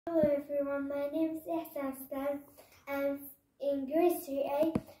Hello everyone, my name is Ihsan Star. I'm in grade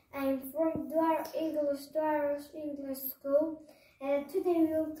 3A. I'm from Dwarozh English School. Today we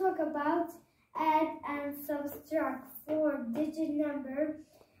will talk about add and subtract four-digit number.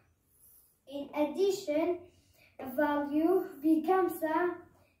 In addition, a value becomes a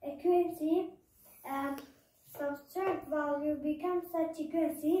frequency. Subtract value becomes a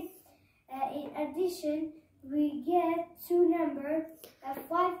frequency. In addition, we get two numbers.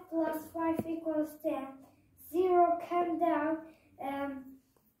 5 plus 5 equals 10. 0 come down.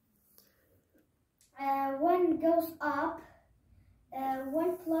 1 goes up.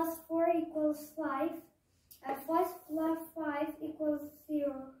 1 plus 4 equals 5. 5 plus 5 equals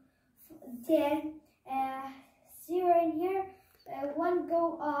 0. 10. 0 in here. 1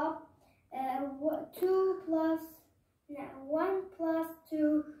 go up. 1 plus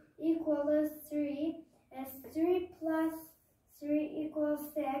 2 equals 3. 3 plus 3 equals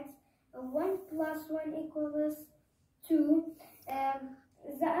 6. 1 plus 1 equals 2.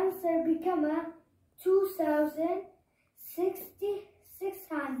 The answer becomes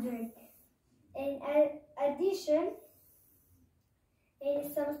 2,600. In addition,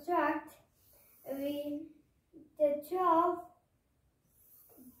 in subtract, the 12,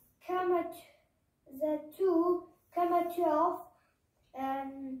 the 2, 12.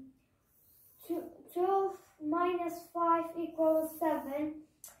 12 minus 5 equals 7.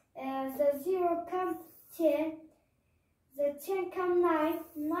 The 0 comes 10. The 10 comes 9.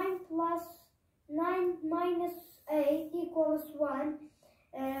 9 plus 9 minus 8 equals 1.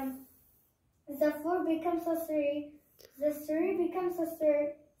 The 4 becomes a 3. The 3 becomes a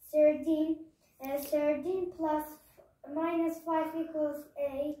 13. 13 plus minus 5 equals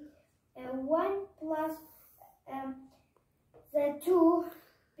 8. 1 plus the 2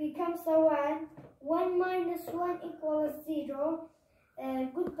 becomes a 1. 1 minus 1 equals 0.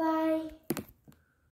 Goodbye.